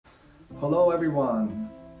Hello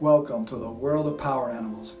everyone, welcome to the world of power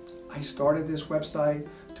animals. I started this website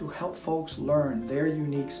to help folks learn their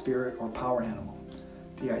unique spirit or power animal.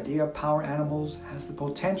 The idea of power animals has the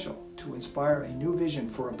potential to inspire a new vision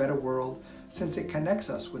for a better world since it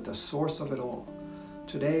connects us with the source of it all.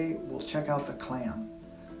 Today we'll check out the clam.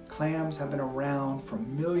 Clams have been around for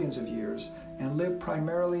millions of years and live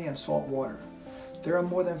primarily in salt water. There are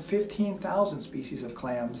more than 15,000 species of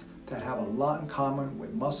clams that have a lot in common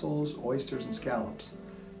with mussels, oysters, and scallops.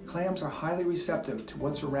 Clams are highly receptive to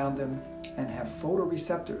what's around them and have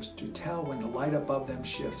photoreceptors to tell when the light above them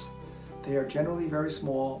shifts. They are generally very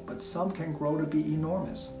small, but some can grow to be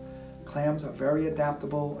enormous. Clams are very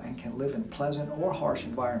adaptable and can live in pleasant or harsh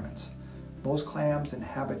environments. Most clams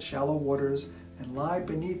inhabit shallow waters and lie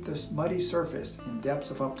beneath the muddy surface in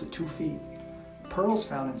depths of up to 2 feet. Pearls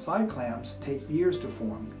found inside clams take years to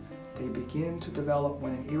form. They begin to develop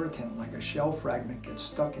when an irritant like a shell fragment gets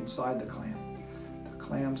stuck inside the clam. The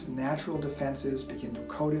clam's natural defenses begin to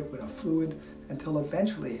coat it with a fluid until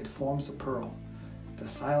eventually it forms a pearl. The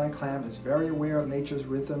silent clam is very aware of nature's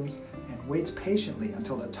rhythms and waits patiently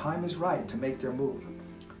until the time is right to make their move.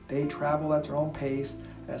 They travel at their own pace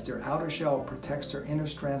as their outer shell protects their inner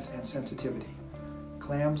strength and sensitivity.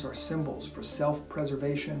 Clams are symbols for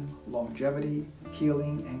self-preservation, longevity,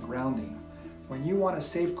 healing, and grounding. When you want to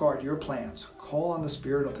safeguard your plants, call on the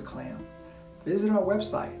spirit of the clam. Visit our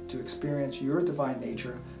website to experience your divine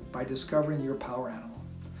nature by discovering your power animal.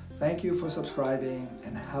 Thank you for subscribing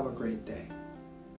and have a great day.